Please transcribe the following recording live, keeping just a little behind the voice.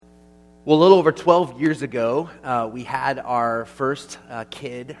Well, a little over 12 years ago, we had our first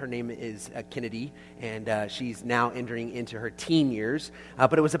kid. Her name is Kennedy, and she's now entering into her teen years.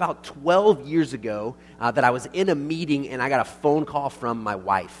 But it was about 12 years ago that I was in a meeting, and I got a phone call from my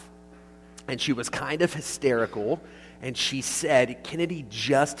wife. And she was kind of hysterical, and she said, Kennedy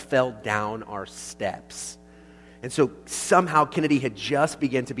just fell down our steps. And so somehow Kennedy had just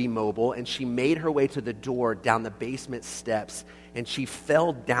begun to be mobile, and she made her way to the door down the basement steps, and she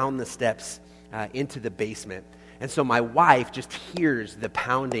fell down the steps into the basement. And so my wife just hears the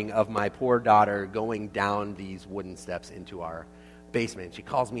pounding of my poor daughter going down these wooden steps into our basement. She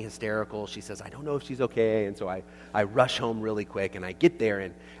calls me hysterical. She says, I don't know if she's okay. And so I rush home really quick, and I get there.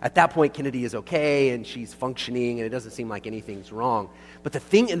 And at that point, Kennedy is okay, and she's functioning, and it doesn't seem like anything's wrong. But the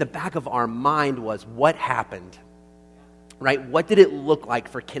thing in the back of our mind was, what happened? Right? What did it look like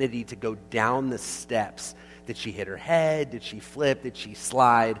for Kennedy to go down the steps? Did she hit her head? Did she flip? Did she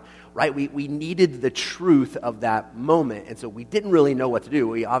slide? Right? We needed the truth of that moment. And so we didn't really know what to do.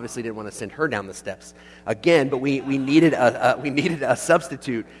 We obviously didn't want to send her down the steps again, but we needed a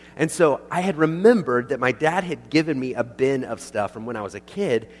substitute. And so I had remembered that my dad had given me a bin of stuff from when I was a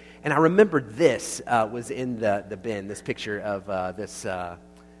kid. And I remembered this was in the bin, this picture of this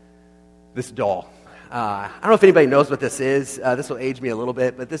doll. I don't know if anybody knows what this is. This will age me a little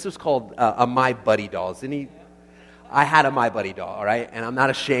bit, but this was called a My Buddy doll. I had a My Buddy doll, all right? And I'm not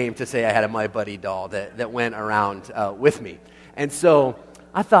ashamed to say I had a My Buddy doll that went around with me. And so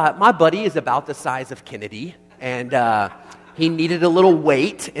I thought, my buddy is about the size of Kennedy, and he needed a little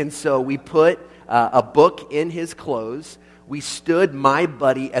weight, and so we put a book in his clothes. We stood my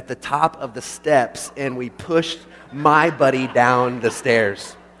buddy at the top of the steps, and we pushed my buddy down the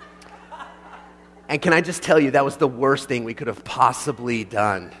stairs. And can I just tell you, that was the worst thing we could have possibly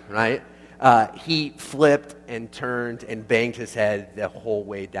done, right? He flipped and turned and banged his head the whole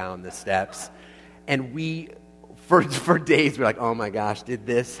way down the steps. And for days, we were like, oh my gosh, did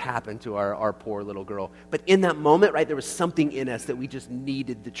this happen to our poor little girl? But in that moment, right, there was something in us that we just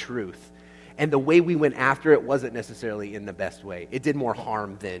needed the truth. And the way we went after it wasn't necessarily in the best way. It did more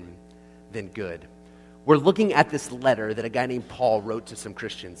harm than good. We're looking at this letter that a guy named Paul wrote to some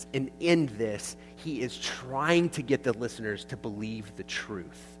Christians. And in this, he is trying to get the listeners to believe the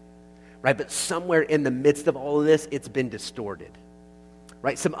truth, right? But somewhere in the midst of all of this, it's been distorted,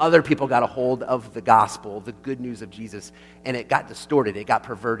 right? Some other people got a hold of the gospel, the good news of Jesus, and it got distorted. It got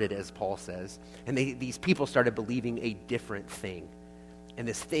perverted, as Paul says. And these people started believing a different thing. And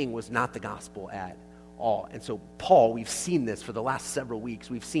this thing was not the gospel at all. And so Paul, we've seen this for the last several weeks.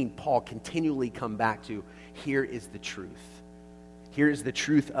 We've seen Paul continually come back to, here is the truth. Here is the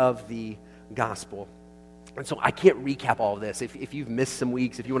truth of the gospel. And so I can't recap all of this. If you've missed some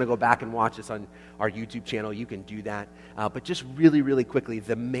weeks, if you want to go back and watch this on our YouTube channel, you can do that. But just really, really quickly,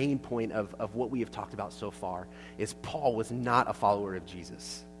 the main point of what we have talked about so far is Paul was not a follower of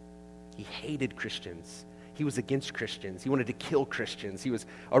Jesus. He hated Christians. He was against Christians. He wanted to kill Christians. He was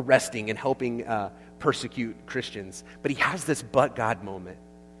arresting and helping persecute Christians. But he has this but God moment.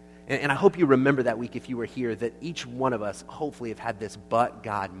 And I hope you remember that week, if you were here, that each one of us hopefully have had this but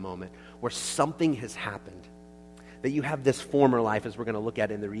God moment where something has happened. That you have this former life, as we're going to look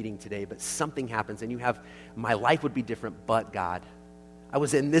at in the reading today, but something happens and you have, my life would be different but God. I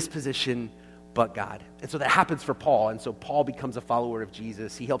was in this position but God. And so that happens for Paul. And so Paul becomes a follower of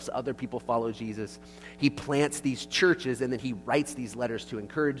Jesus. He helps other people follow Jesus. He plants these churches, and then he writes these letters to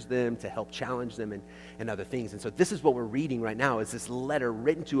encourage them, to help challenge them, and other things. And so this is what we're reading right now, is this letter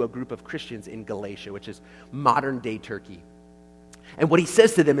written to a group of Christians in Galatia, which is modern-day Turkey. And what he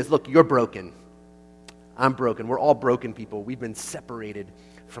says to them is, look, you're broken. I'm broken. We're all broken people. We've been separated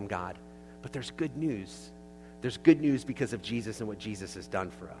from God. But there's good news. There's good news because of Jesus and what Jesus has done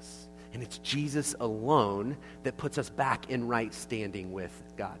for us. And it's Jesus alone that puts us back in right standing with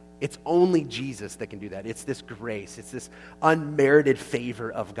God. It's only Jesus that can do that. It's this grace. It's this unmerited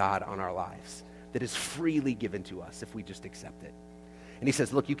favor of God on our lives that is freely given to us if we just accept it. And he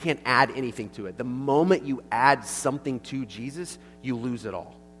says, look, you can't add anything to it. The moment you add something to Jesus, you lose it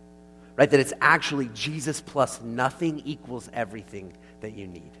all. Right? That it's actually Jesus plus nothing equals everything that you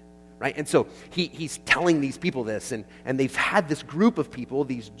need. Right? And so he's telling these people this, and they've had this group of people,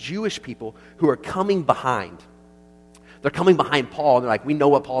 these Jewish people, who are coming behind. They're coming behind Paul, and they're like, we know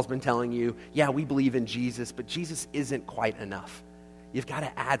what Paul's been telling you. Yeah, we believe in Jesus, but Jesus isn't quite enough. You've got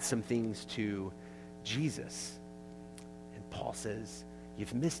to add some things to Jesus. And Paul says,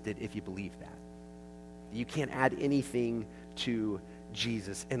 you've missed it if you believe that. You can't add anything to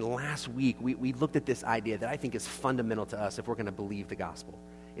Jesus. And last week, we looked at this idea that I think is fundamental to us if we're going to believe the gospel.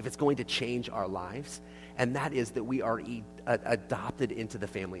 if it's going to change our lives, and that is that we are adopted into the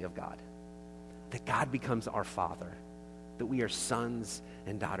family of God, that God becomes our Father, that we are sons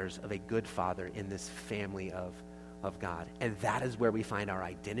and daughters of a good Father in this family of God. And that is where we find our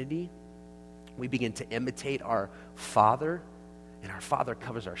identity. We begin to imitate our Father, and our Father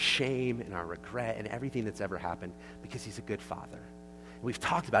covers our shame and our regret and everything that's ever happened because he's a good Father. And we've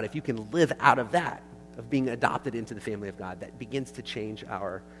talked about if you can live out of that, of being adopted into the family of God, that begins to change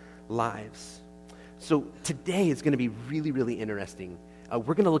our lives. So today is going to be really, really interesting.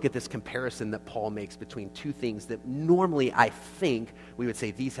 We're going to look at this comparison that Paul makes between two things that normally I think we would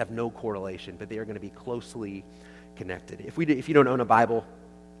say these have no correlation, but they are going to be closely connected. If you don't own a Bible,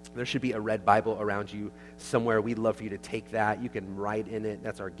 there should be a red Bible around you somewhere. We'd love for you to take that. You can write in it.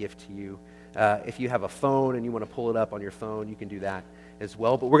 That's our gift to you. If you have a phone and you want to pull it up on your phone, you can do that as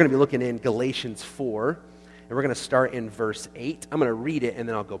well. But we're going to be looking in Galatians 4, and we're going to start in verse 8. I'm going to read it, and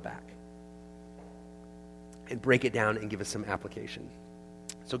then I'll go back and break it down and give us some application.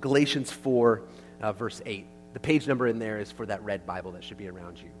 So Galatians 4, verse 8. The page number in there is for that red Bible that should be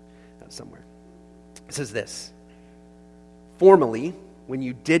around you somewhere. It says this: "Formerly, when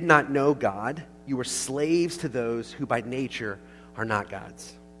you did not know God, you were slaves to those who by nature are not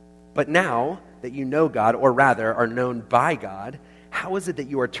God's. But now that you know God, or rather are known by God, how is it that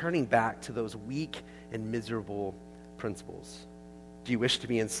you are turning back to those weak and miserable principles? Do you wish to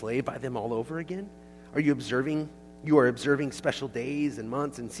be enslaved by them all over again? You are observing special days and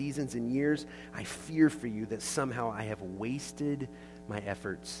months and seasons and years? I fear for you that somehow I have wasted my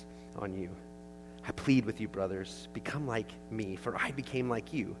efforts on you. I plead with you, brothers, become like me, for I became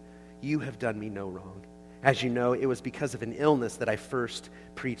like you. You have done me no wrong. As you know, it was because of an illness that I first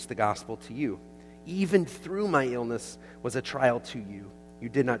preached the gospel to you. Even through my illness was a trial to you. You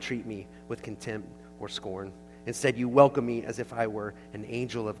did not treat me with contempt or scorn. Instead, you welcomed me as if I were an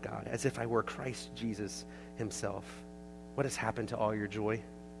angel of God, as if I were Christ Jesus himself. What has happened to all your joy?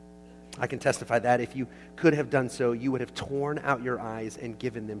 I can testify that if you could have done so, you would have torn out your eyes and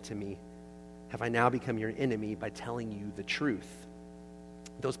given them to me. Have I now become your enemy by telling you the truth?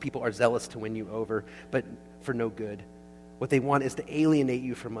 Those people are zealous to win you over, but for no good. What they want is to alienate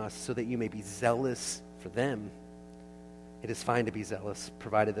you from us so that you may be zealous for them. It is fine to be zealous,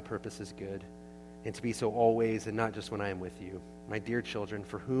 provided the purpose is good, and to be so always and not just when I am with you. My dear children,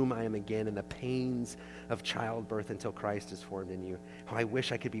 for whom I am again in the pains of childbirth until Christ is formed in you. How I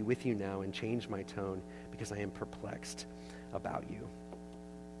wish I could be with you now and change my tone because I am perplexed about you."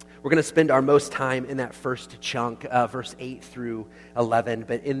 We're going to spend our most time in that first chunk, verse 8 through 11,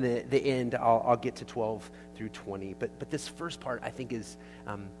 but in the end, I'll get to 12 through 20. But this first part, I think, is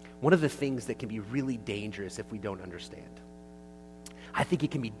one of the things that can be really dangerous if we don't understand. I think it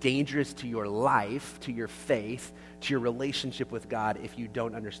can be dangerous to your life, to your faith, to your relationship with God if you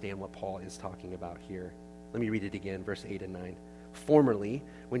don't understand what Paul is talking about here. Let me read it again, verse 8 and 9. "Formerly,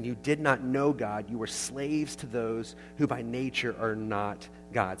 when you did not know God, you were slaves to those who by nature are not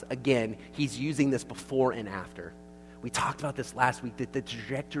God's." Again, he's using this before and after. We talked about this last week, that the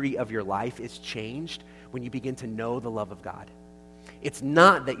trajectory of your life is changed when you begin to know the love of God. It's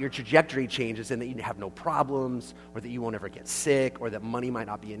not that your trajectory changes and that you have no problems or that you won't ever get sick or that money might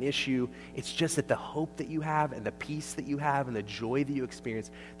not be an issue. It's just that the hope that you have and the peace that you have and the joy that you experience,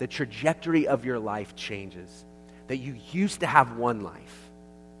 the trajectory of your life changes. That you used to have one life,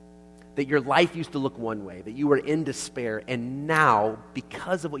 that your life used to look one way, that you were in despair, and now,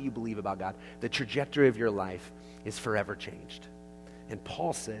 because of what you believe about God, the trajectory of your life is forever changed. And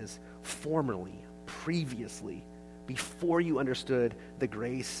Paul says, formerly, previously, before you understood the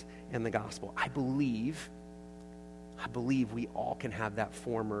grace and the gospel. I believe we all can have that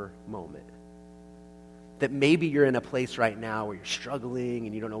former moment. That maybe you're in a place right now where you're struggling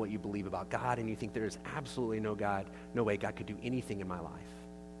and you don't know what you believe about God and you think there's absolutely no way God could do anything in my life.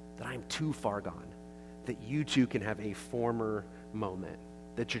 That I'm too far gone. That you too can have a former moment.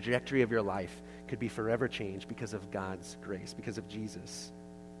 The trajectory of your life could be forever changed because of God's grace, because of Jesus.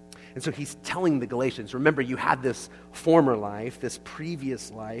 And so he's telling the Galatians, remember, you had this former life, this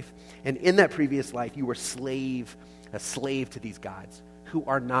previous life, and in that previous life you were a slave to these gods who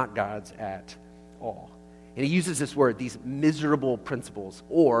are not gods at all. And he uses this word, these miserable principles,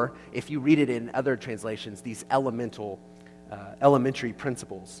 or if you read it in other translations, these elementary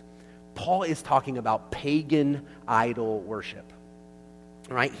principles. Paul is talking about pagan idol worship.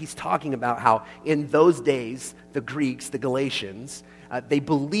 Right? He's talking about how in those days, the Greeks, the Galatians, they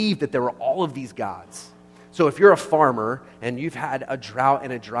believed that there were all of these gods. So if you're a farmer and you've had a drought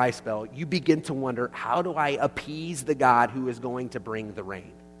and a dry spell, you begin to wonder, how do I appease the God who is going to bring the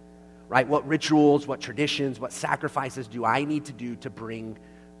rain? Right? What rituals, what traditions, what sacrifices do I need to do to bring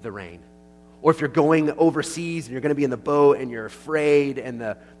the rain. Or if you're going overseas and you're going to be in the boat and you're afraid and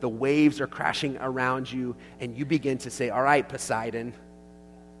the waves are crashing around you and you begin to say, all right, Poseidon,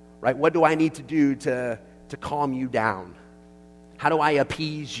 right? What do I need to do to calm you down? How do I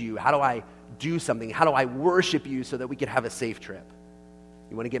appease you? How do I do something? How do I worship you so that we can have a safe trip?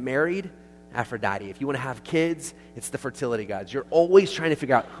 You want to get married? Aphrodite. If you want to have kids, it's the fertility gods. You're always trying to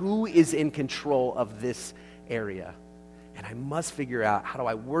figure out who is in control of this area. And I must figure out, how do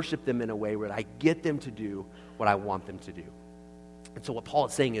I worship them in a way where I get them to do what I want them to do? And so what Paul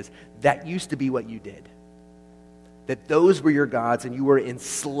is saying is, that used to be what you did. That those were your gods and you were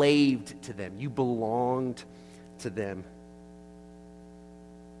enslaved to them. You belonged to them.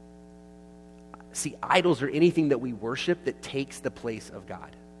 See, idols are anything that we worship that takes the place of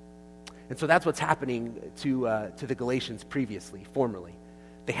God. And so that's what's happening to the Galatians formerly.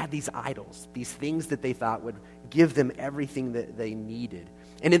 They had these idols, these things that they thought would give them everything that they needed.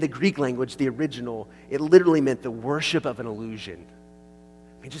 And in the Greek language, the original, it literally meant the worship of an illusion.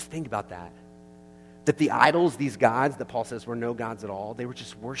 I mean, just think about that. That the idols, these gods that Paul says were no gods at all, they were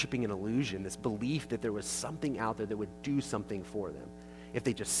just worshiping an illusion, this belief that there was something out there that would do something for them. If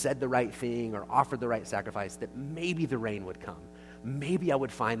they just said the right thing or offered the right sacrifice, that maybe the rain would come. Maybe I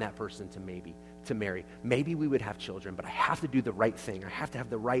would find that person to marry. Maybe we would have children, but I have to do the right thing. I have to have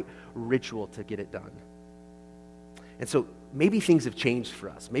the right ritual to get it done. And so maybe things have changed for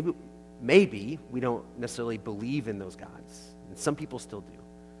us. Maybe we don't necessarily believe in those gods, and some people still do.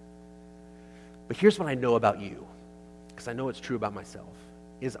 But here's what I know about you, because I know it's true about myself,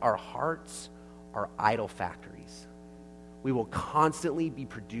 is our hearts are idol factories. We will constantly be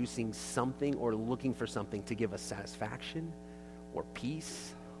producing something or looking for something to give us satisfaction or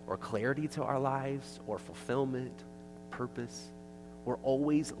peace or clarity to our lives or fulfillment, purpose. We're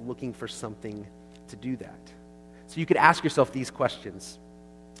always looking for something to do that. So you could ask yourself these questions.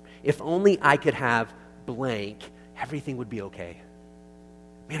 If only I could have blank, everything would be okay.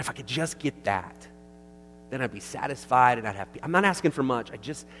 Man, if I could just get that, then I'd be satisfied and I'd have peace. I'm not asking for much. I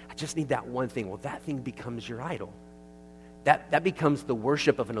just need that one thing. Well, that thing becomes your idol. That becomes the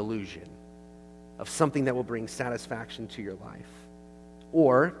worship of an illusion, of something that will bring satisfaction to your life.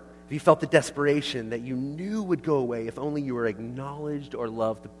 Or if you felt the desperation that you knew would go away if only you were acknowledged or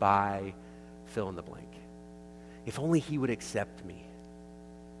loved by fill in the blank. If only he would accept me.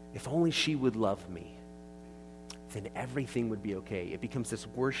 If only she would love me. Then everything would be okay. It becomes this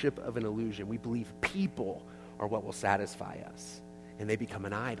worship of an illusion. We believe people are what will satisfy us. And they become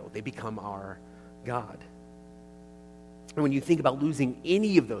an idol. They become our God. And when you think about losing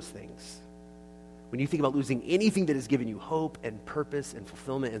any of those things, when you think about losing anything that has given you hope and purpose and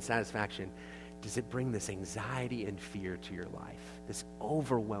fulfillment and satisfaction, does it bring this anxiety and fear to your life? This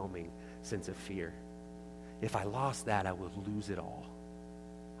overwhelming sense of fear. If I lost that, I would lose it all.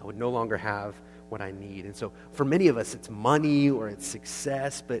 I would no longer have what I need. And so for many of us, it's money or it's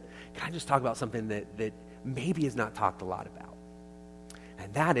success, but can I just talk about something that maybe is not talked a lot about?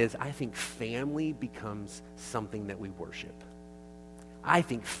 And that is, I think family becomes something that we worship. I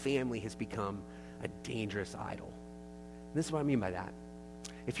think family has become a dangerous idol. And this is what I mean by that.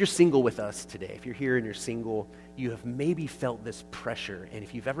 If you're single with us today, if you're here and you're single, you have maybe felt this pressure. And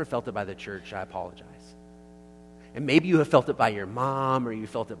if you've ever felt it by the church, I apologize. And maybe you have felt it by your mom or you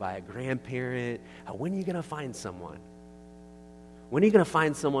felt it by a grandparent. When are you going to find someone? When are you going to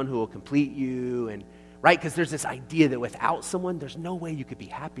find someone who will complete you? And right, because there's this idea that without someone, there's no way you could be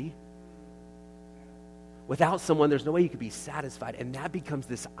happy. Without someone, there's no way you could be satisfied. And that becomes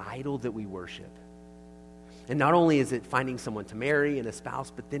this idol that we worship. And not only is it finding someone to marry and a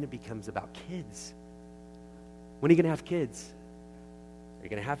spouse, but then it becomes about kids. When are you going to have kids? Are you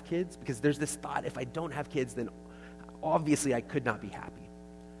going to have kids? Because there's this thought, if I don't have kids, then obviously I could not be happy.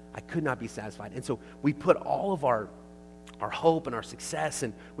 I could not be satisfied. And so we put all of our hope and our success,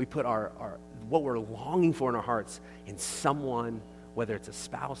 and we put our what we're longing for in our hearts in someone, whether it's a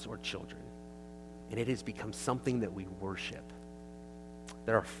spouse or children. And it has become something that we worship.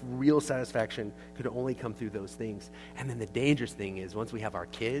 That our real satisfaction could only come through those things. And then the dangerous thing is once we have our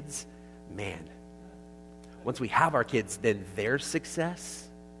kids, man, once we have our kids, then their success,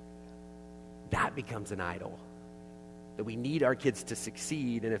 that becomes an idol. That we need our kids to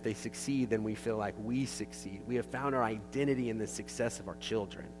succeed, and if they succeed, then we feel like we succeed. We have found our identity in the success of our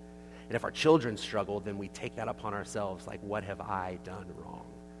children. And if our children struggle, then we take that upon ourselves, like, what have I done wrong?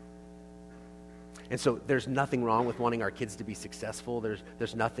 And so there's nothing wrong with wanting our kids to be successful.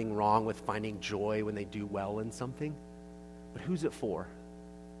 There's nothing wrong with finding joy when they do well in something. But who's it for?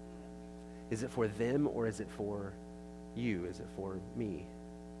 Is it for them or is it for you? Is it for me?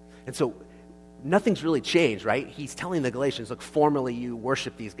 And so nothing's really changed, right? He's telling the Galatians, look, formerly you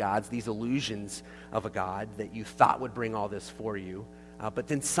worship these gods, these illusions of a God that you thought would bring all this for you. But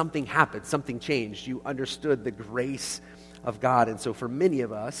then something happened, something changed. You understood the grace of God. And so for many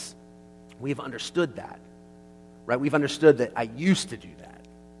of us, we've understood that, right? We've understood that I used to do that.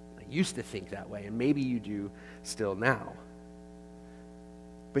 I used to think that way, and maybe you do still now.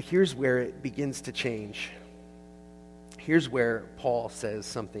 But here's where it begins to change. Here's where Paul says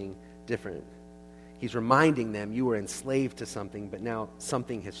something different. He's reminding them, you were enslaved to something, but now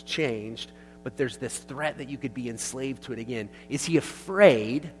something has changed. But there's this threat that you could be enslaved to it again. Is he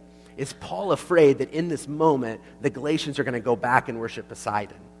afraid? Is Paul afraid that in this moment, the Galatians are going to go back and worship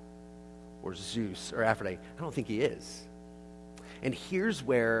Poseidon or Zeus or Aphrodite? I don't think he is. And here's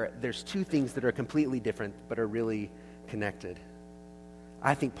where there's two things that are completely different but are really connected.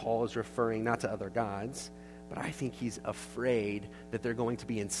 I think Paul is referring not to other gods, but I think he's afraid that they're going to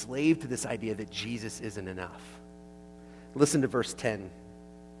be enslaved to this idea that Jesus isn't enough. Listen to verse 10.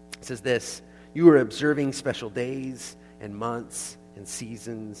 It says this, you are observing special days and months and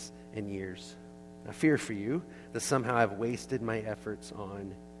seasons and years. I fear for you that somehow I've wasted my efforts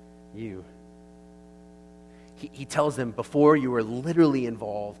on you. He tells them before you were literally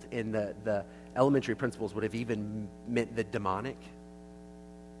involved in the elementary principles would have even meant the demonic.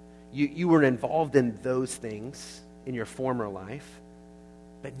 You were involved in those things in your former life,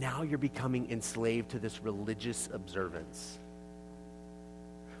 but now you're becoming enslaved to this religious observance.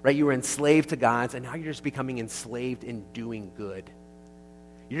 Right? You were enslaved to gods, and now you're just becoming enslaved in doing good.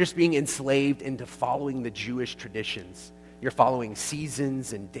 You're just being enslaved into following the Jewish traditions. You're following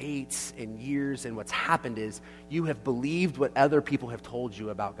seasons and dates and years, and what's happened is you have believed what other people have told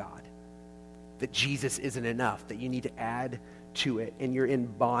you about God. That Jesus isn't enough, that you need to add to it, and you're in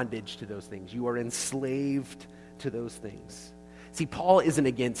bondage to those things. You are enslaved to those things. See, Paul isn't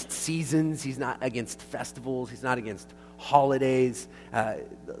against seasons. He's not against festivals. He's not against holidays.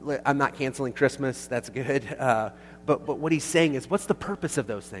 I'm not canceling Christmas. That's good. But what he's saying is, what's the purpose of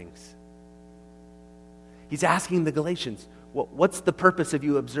those things? He's asking the Galatians, what's the purpose of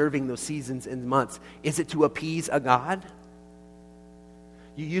you observing those seasons and months? Is it to appease a God?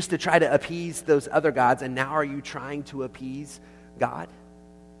 You used to try to appease those other gods, and now are you trying to appease God?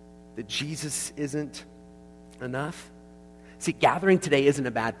 That Jesus isn't enough? See, gathering today isn't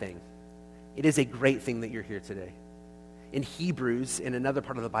a bad thing. It is a great thing that you're here today. In Hebrews, in another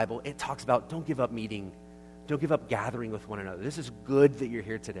part of the Bible, it talks about don't give up meeting. Don't give up gathering with one another. This is good that you're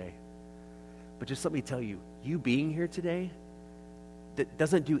here today. But just let me tell you, you being here today, that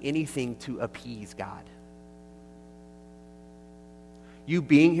doesn't do anything to appease God. You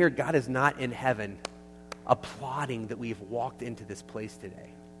being here, God is not in heaven applauding that we've walked into this place today.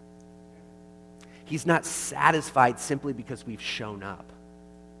 He's not satisfied simply because we've shown up.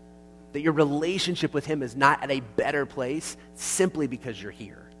 That your relationship with him is not at a better place simply because you're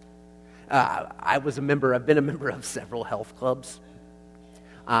here. I've been a member of several health clubs.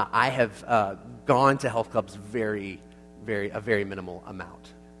 I have gone to health clubs a very minimal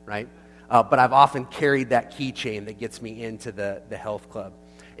amount, right? But I've often carried that keychain that gets me into the health club.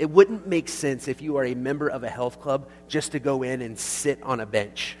 It wouldn't make sense if you are a member of a health club just to go in and sit on a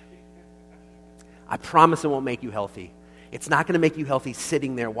bench. I promise it won't make you healthy. It's not going to make you healthy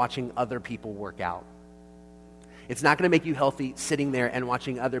sitting there watching other people work out. It's not going to make you healthy sitting there and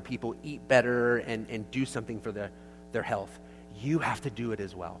watching other people eat better and do something for their health. You have to do it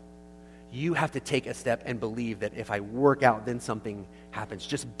as well. You have to take a step and believe that if I work out, then something happens.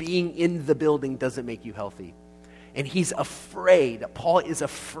 Just being in the building doesn't make you healthy. And he's afraid, Paul is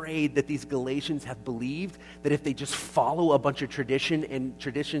afraid that these Galatians have believed that if they just follow a bunch of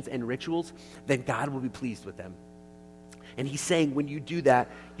traditions and rituals, then God will be pleased with them. And he's saying when you do that,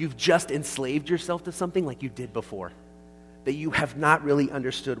 you've just enslaved yourself to something like you did before. That you have not really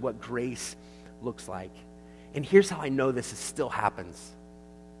understood what grace looks like. And here's how I know this still happens.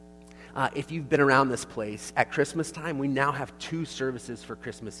 If you've been around this place, at Christmas time, we now have 2 services for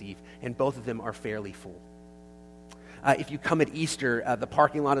Christmas Eve, and both of them are fairly full. If you come at Easter, the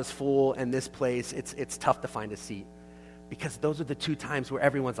parking lot is full, and this place, it's tough to find a seat. Because those are the 2 times where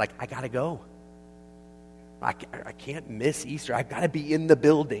everyone's like, I got to go. I can't miss Easter. I've got to be in the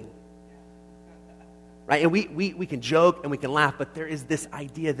building. Right? And we can joke and we can laugh, but there is this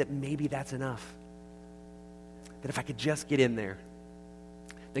idea that maybe that's enough. That if I could just get in there,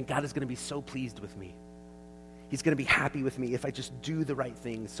 then God is going to be so pleased with me. He's going to be happy with me if I just do the right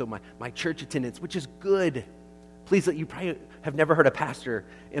things. So my church attendance, which is good. Please, you probably have never heard a pastor,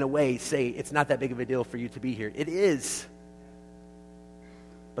 in a way, say it's not that big of a deal for you to be here. It is.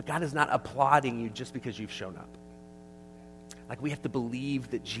 But God is not applauding you just because you've shown up. Like, we have to believe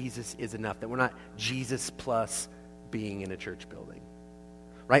that Jesus is enough, that we're not Jesus plus being in a church building,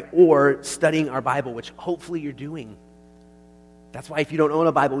 right? Or studying our Bible, which hopefully you're doing. That's why if you don't own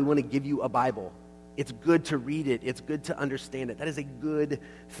a Bible, we want to give you a Bible. It's good to read it. It's good to understand it. That is a good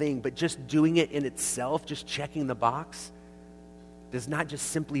thing. But just doing it in itself, just checking the box, does not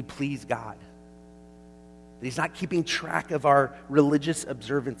just simply please God. He's not keeping track of our religious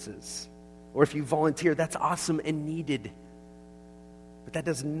observances. Or if you volunteer, that's awesome and needed. But that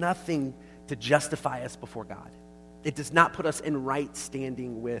does nothing to justify us before God. It does not put us in right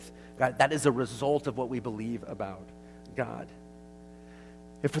standing with God. That is a result of what we believe about God.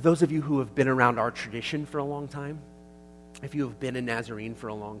 And for those of you who have been around our tradition for a long time, if you have been a Nazarene for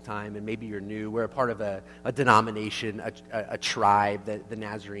a long time, and maybe you're new, we're a part of a denomination, a tribe, the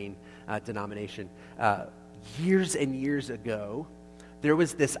Nazarene denomination. Years and years ago, there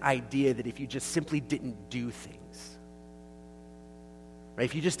was this idea that if you just simply didn't do things, right?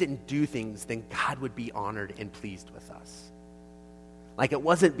 If you just didn't do things, then God would be honored and pleased with us. Like, it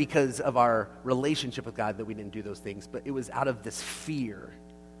wasn't because of our relationship with God that we didn't do those things, but it was out of this fear,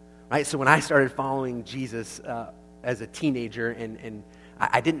 right? So when I started following Jesus as a teenager, and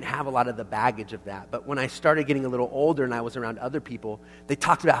I didn't have a lot of the baggage of that, but when I started getting a little older and I was around other people, they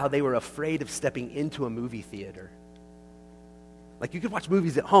talked about how they were afraid of stepping into a movie theater. Like, you could watch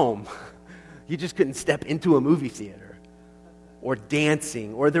movies at home. You just couldn't step into a movie theater. Or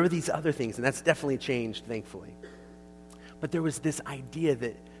dancing, or there were these other things, and that's definitely changed, thankfully. But there was this idea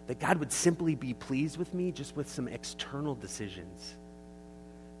that God would simply be pleased with me just with some external decisions.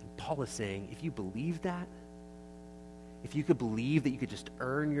 And Paul is saying, if you believe that, if you could believe that you could just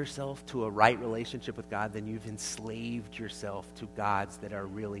earn yourself to a right relationship with God, then you've enslaved yourself to gods that are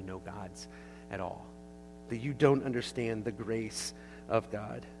really no gods at all. That you don't understand the grace of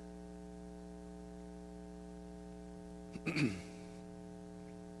God.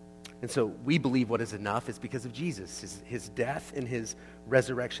 And so we believe what is enough is because of Jesus, his death and his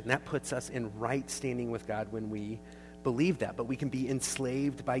resurrection. That puts us in right standing with God when we believe that. But we can be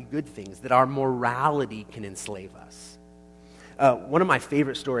enslaved by good things, that our morality can enslave us. One of my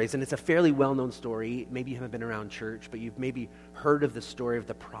favorite stories, and it's a fairly well-known story, maybe you haven't been around church, but you've maybe heard of the story of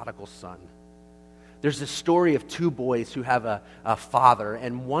the prodigal son. There's a story of two boys who have a father,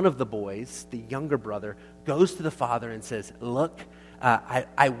 and one of the boys, the younger brother, goes to the father and says, look,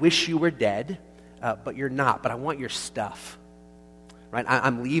 I wish you were dead, but you're not, but I want your stuff. Right?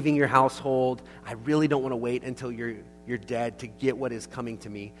 I'm leaving your household. I really don't want to wait until you're dead to get what is coming to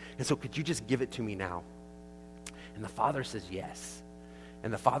me. And so could you just give it to me now? And the father says yes.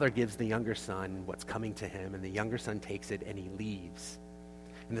 And the father gives the younger son what's coming to him, and the younger son takes it and he leaves.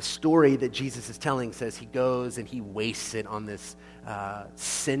 And the story that Jesus is telling says he goes and he wastes it on this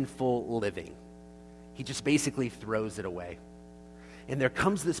sinful living. He just basically throws it away. And there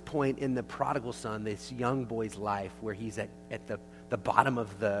comes this point in the prodigal son, this young boy's life, where he's at the bottom of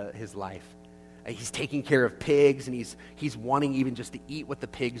his life. He's taking care of pigs, and he's wanting even just to eat what the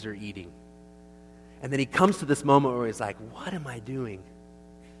pigs are eating. And then he comes to this moment where he's like, what am I doing?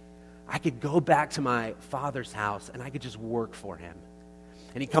 I could go back to my father's house, and I could just work for him.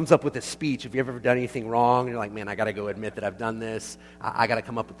 And he comes up with a speech. If you've ever done anything wrong, and you're like, man, I got to go admit that I've done this. I got to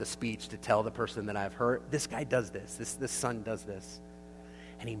come up with a speech to tell the person that I've hurt. This guy does this. This son does this.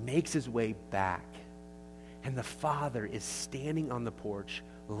 And he makes his way back. And the father is standing on the porch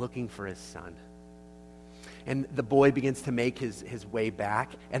looking for his son. And the boy begins to make his way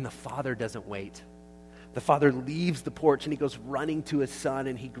back, and the father doesn't wait. The father leaves the porch, and he goes running to his son,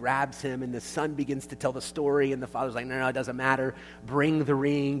 and he grabs him, and the son begins to tell the story, and the father's like, no, it doesn't matter. Bring the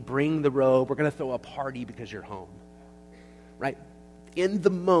ring, bring the robe. We're going to throw a party because you're home. Right? In the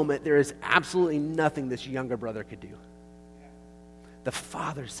moment, there is absolutely nothing this younger brother could do. The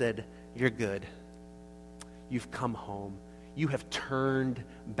father said, you're good. You've come home. You have turned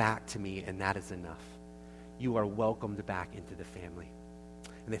back to me, and that is enough. You are welcomed back into the family.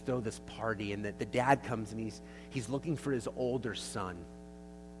 And they throw this party, and the dad comes, and he's looking for his older son.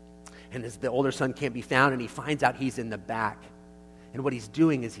 And as the older son can't be found, and he finds out he's in the back. And what he's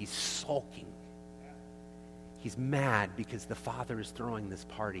doing is he's sulking. He's mad because the father is throwing this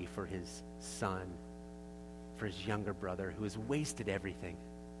party for his son, for his younger brother who has wasted everything.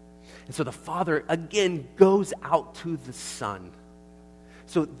 And so the father, again, goes out to the son.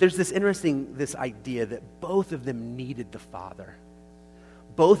 So there's this idea that both of them needed the father.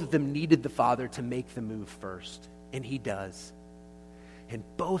 Both of them needed the father to make the move first, and he does. And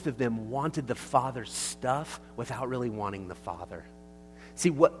both of them wanted the father's stuff without really wanting the father. See,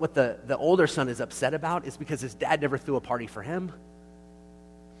 what the older son is upset about is because his dad never threw a party for him.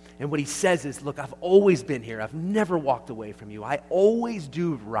 And what he says is, look, I've always been here. I've never walked away from you. I always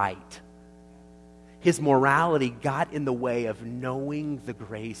do right. His morality got in the way of knowing the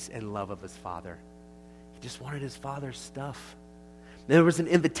grace and love of his Father. He just wanted his Father's stuff. There was an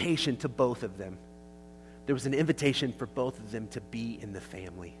invitation to both of them. There was an invitation for both of them to be in the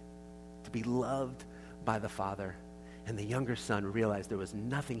family, to be loved by the Father. And the younger son realized there was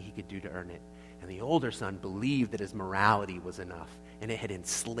nothing he could do to earn it. And the older son believed that his morality was enough, and it had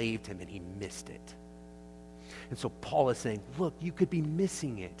enslaved him, and he missed it. And so Paul is saying, look, you could be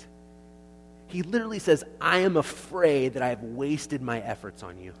missing it. He literally says, I am afraid that I have wasted my efforts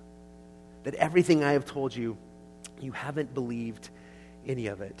on you, that everything I have told you, you haven't believed any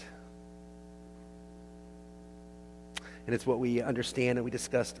of it. And it's what we understand and we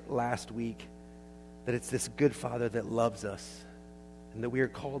discussed last week, that it's this good Father that loves us and that we are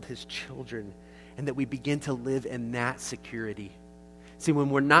called his children and that we begin to live in that security. See, when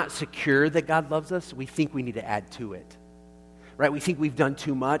we're not secure that God loves us, we think we need to add to it. Right? We think we've done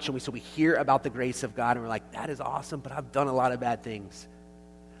too much, and so we hear about the grace of God, and we're like, that is awesome, but I've done a lot of bad things.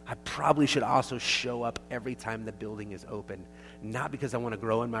 I probably should also show up every time the building is open, not because I want to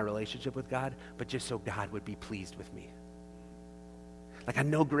grow in my relationship with God, but just so God would be pleased with me. Like, I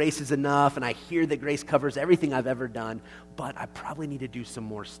know grace is enough, and I hear that grace covers everything I've ever done, but I probably need to do some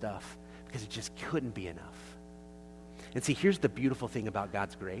more stuff because it just couldn't be enough. And see, here's the beautiful thing about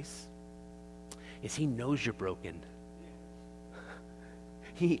God's grace, is he knows you're broken.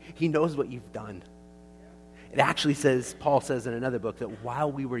 He knows what you've done. It actually says, Paul says in another book, that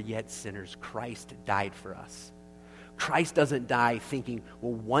while we were yet sinners, Christ died for us. Christ doesn't die thinking,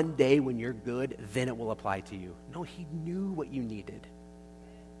 well, one day when you're good, then it will apply to you. No, he knew what you needed.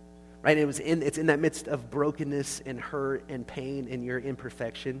 Right? It's in that midst of brokenness and hurt and pain and your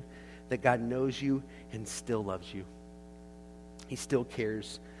imperfection that God knows you and still loves you. He still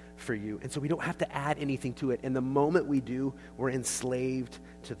cares for you. And so we don't have to add anything to it. And the moment we do, we're enslaved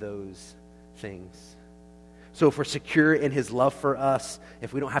to those things. So if we're secure in his love for us,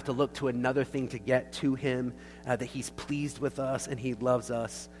 if we don't have to look to another thing to get to him, that he's pleased with us and he loves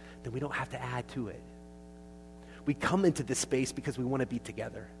us, then we don't have to add to it. We come into this space because we want to be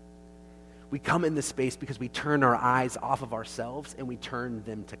together. We come in this space because we turn our eyes off of ourselves and we turn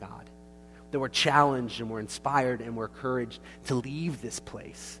them to God. That we're challenged and we're inspired and we're encouraged to leave this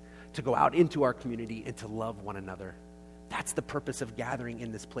place, to go out into our community and to love one another. That's the purpose of gathering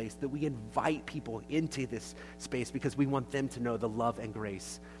in this place, that we invite people into this space because we want them to know the love and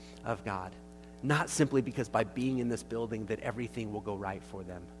grace of God. Not simply because by being in this building that everything will go right for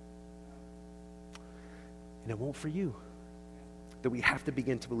them. And it won't for you. That we have to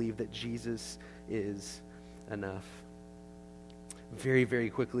begin to believe that Jesus is enough. Very, very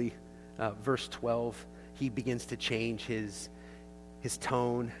quickly, verse 12, he begins to change his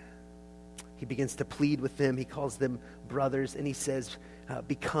tone. He begins to plead with them. He calls them brothers, and he says,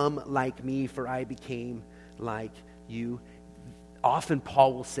 become like me, for I became like you. Often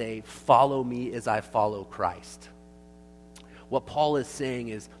Paul will say, follow me as I follow Christ. What Paul is saying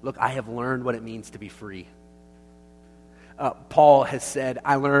is, look, I have learned what it means to be free. Paul has said,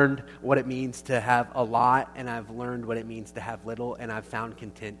 I learned what it means to have a lot, and I've learned what it means to have little, and I've found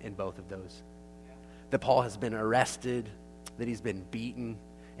content in both of those. That Paul has been arrested, that he's been beaten,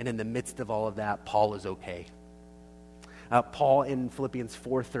 and in the midst of all of that, Paul is okay. Paul in Philippians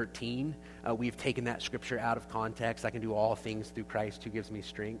 4:13, we've taken that scripture out of context. I can do all things through Christ who gives me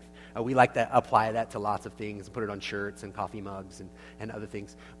strength. We like to apply that to lots of things and put it on shirts and coffee mugs and other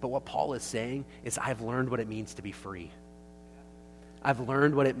things. But what Paul is saying is, I've learned what it means to be free. I've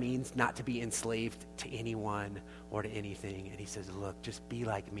learned what it means not to be enslaved to anyone or to anything. And he says, look, just be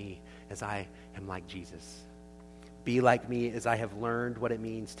like me as I am like Jesus. Be like me as I have learned what it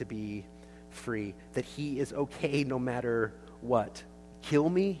means to be free. That he is okay no matter what. Kill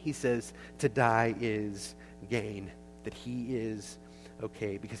me, he says, to die is gain. That he is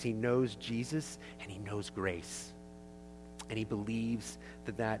okay because he knows Jesus and he knows grace. And he believes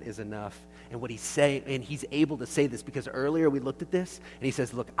that that is enough. And what he's saying, and he's able to say this because earlier we looked at this and he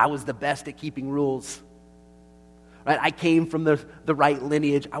says, look, I was the best at keeping rules. Right? I came from the right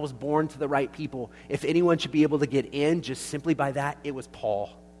lineage. I was born to the right people. If anyone should be able to get in just simply by that, it was Paul.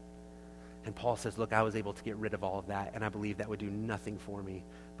 And Paul says, look, I was able to get rid of all of that, and I believe that would do nothing for me,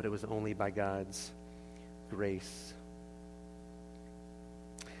 but it was only by God's grace.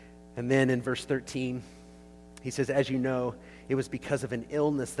 And then in verse 13, he says, as you know, it was because of an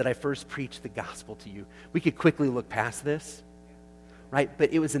illness that I first preached the gospel to you. We could quickly look past this, right?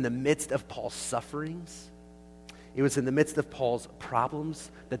 But it was in the midst of Paul's sufferings. It was in the midst of Paul's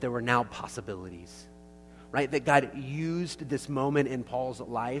problems that there were now possibilities. right? That God used this moment in Paul's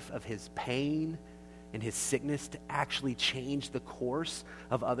life of his pain and his sickness to actually change the course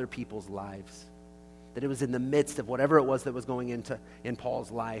of other people's lives. That it was in the midst of whatever it was that was going in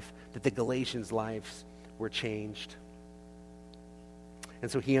Paul's life that the Galatians' lives were changed. And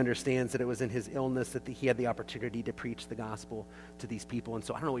so he understands that it was in his illness that he had the opportunity to preach the gospel to these people. And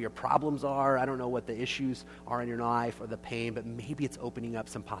so I don't know what your problems are. I don't know what the issues are in your life or the pain, but maybe it's opening up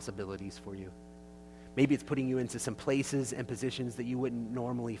some possibilities for you. Maybe it's putting you into some places and positions that you wouldn't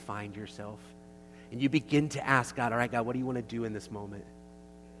normally find yourself. And you begin to ask God, all right, God, what do you want to do in this moment?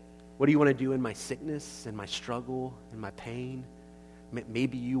 What do you want to do in my sickness and my struggle and my pain?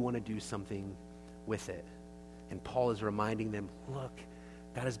 Maybe you want to do something with it. And Paul is reminding them, look,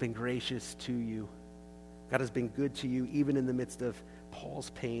 God has been gracious to you. God has been good to you. Even in the midst of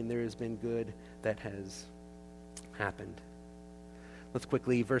Paul's pain, there has been good that has happened. Let's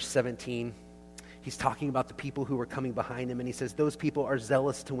quickly, verse 17. He's talking about the people who were coming behind him, and he says, those people are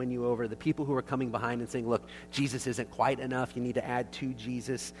zealous to win you over. The people who are coming behind and saying, look, Jesus isn't quite enough. You need to add to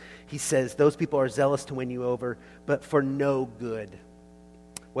Jesus. He says, those people are zealous to win you over, but for no good.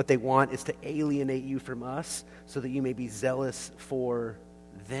 What they want is to alienate you from us so that you may be zealous for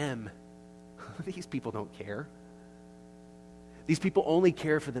them. These people don't care. These people only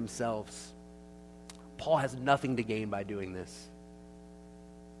care for themselves. Paul has nothing to gain by doing this.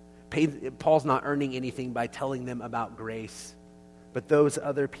 Paul's not earning anything by telling them about grace, but those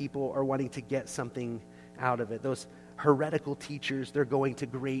other people are wanting to get something out of it. Those heretical teachers, they're going to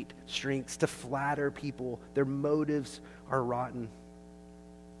great strengths to flatter people. Their motives are rotten.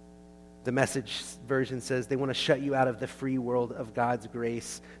 The Message version says they want to shut you out of the free world of God's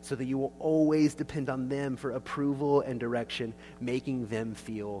grace so that you will always depend on them for approval and direction, making them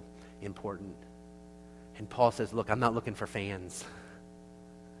feel important. And Paul says, look, I'm not looking for fans.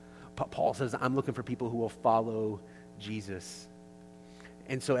 Paul says, I'm looking for people who will follow Jesus.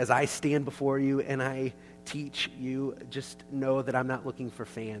 And so as I stand before you and I teach you, just know that I'm not looking for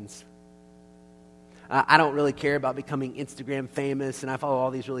fans. I don't really care about becoming Instagram famous, and I follow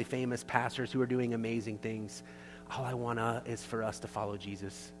all these really famous pastors who are doing amazing things. All I want is for us to follow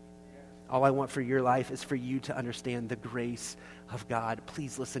Jesus. All I want for your life is for you to understand the grace of God.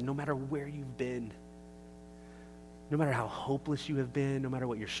 Please listen, no matter where you've been, no matter how hopeless you have been, no matter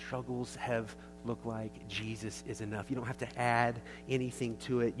what your struggles have looked like, Jesus is enough. You don't have to add anything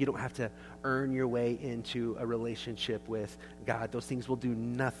to it. You don't have to earn your way into a relationship with God. Those things will do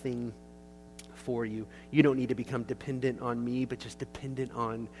nothing for you. You don't need to become dependent on me, but just dependent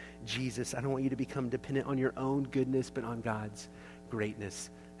on Jesus. I don't want you to become dependent on your own goodness, but on God's greatness.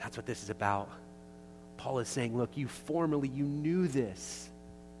 That's what this is about. Paul is saying, look, you knew this.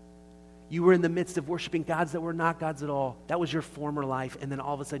 You were in the midst of worshiping gods that were not gods at all. That was your former life, and then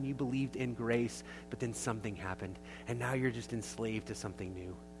all of a sudden you believed in grace, but then something happened, and now you're just enslaved to something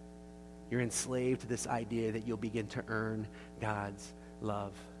new. You're enslaved to this idea that you'll begin to earn God's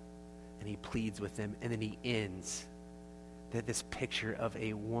love. And he pleads with them, and then he ends this picture of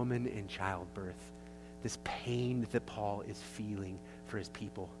a woman in childbirth, this pain that Paul is feeling for his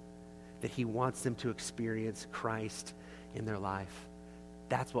people, that he wants them to experience Christ in their life.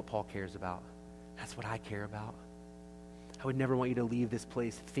 That's what Paul cares about. That's what I care about. I would never want you to leave this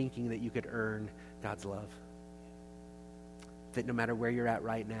place thinking that you could earn God's love. That no matter where you're at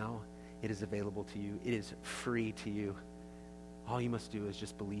right now, it is available to you. It is free to you. All you must do is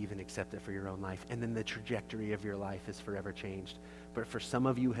just believe and accept it for your own life. And then the trajectory of your life is forever changed. But for some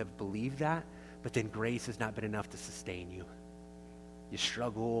of you have believed that, but then grace has not been enough to sustain you. You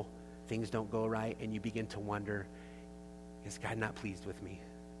struggle, things don't go right, and you begin to wonder, is God not pleased with me?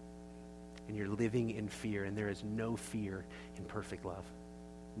 And you're living in fear, and there is no fear in perfect love.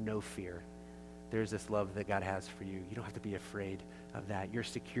 No fear. There's this love that God has for you. You don't have to be afraid of that. Your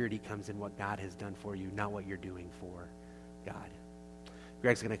security comes in what God has done for you, not what you're doing for God.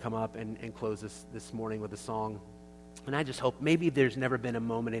 Greg's going to come up and close this morning with a song. And I just hope maybe there's never been a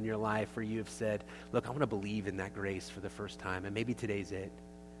moment in your life where you have said, look, I want to believe in that grace for the first time, and maybe today's it.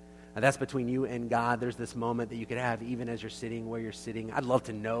 That's between you and God. There's this moment that you could have even as you're sitting where you're sitting. I'd love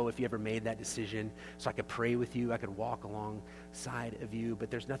to know if you ever made that decision so I could pray with you. I could walk alongside of you, but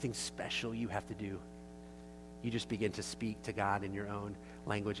there's nothing special you have to do. You just begin to speak to God in your own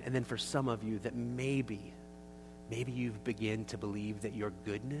language. And then for some of you that maybe you've begun to believe that your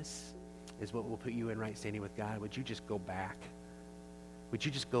goodness is what will put you in right standing with God. Would you just go back? Would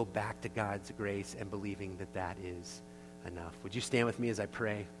you just go back to God's grace and believing that that is enough? Would you stand with me as I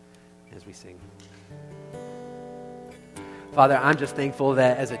pray, as we sing? Father, I'm just thankful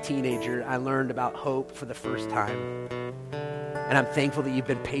that as a teenager, I learned about hope for the first time. And I'm thankful that you've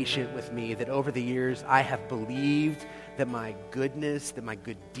been patient with me, that over the years I have believed that my goodness, that my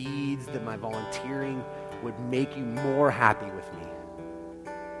good deeds, that my volunteering would make you more happy with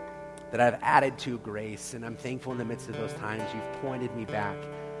me. That I've added to grace, and I'm thankful in the midst of those times you've pointed me back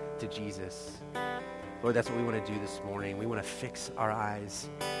to Jesus. Lord, that's what we want to do this morning. We want to fix our eyes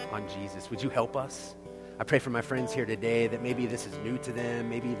on Jesus. Would you help us? I pray for my friends here today that maybe this is new to them.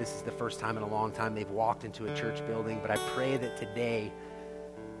 Maybe this is the first time in a long time they've walked into a church building. But I pray that today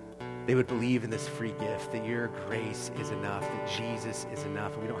they would believe in this free gift, that your grace is enough, that Jesus is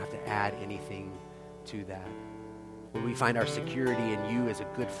enough, and we don't have to add anything to that. Would we find our security in you as a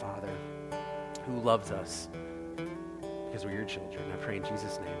good Father who loves us because we're your children. I pray in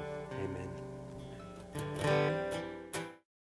Jesus' name, amen.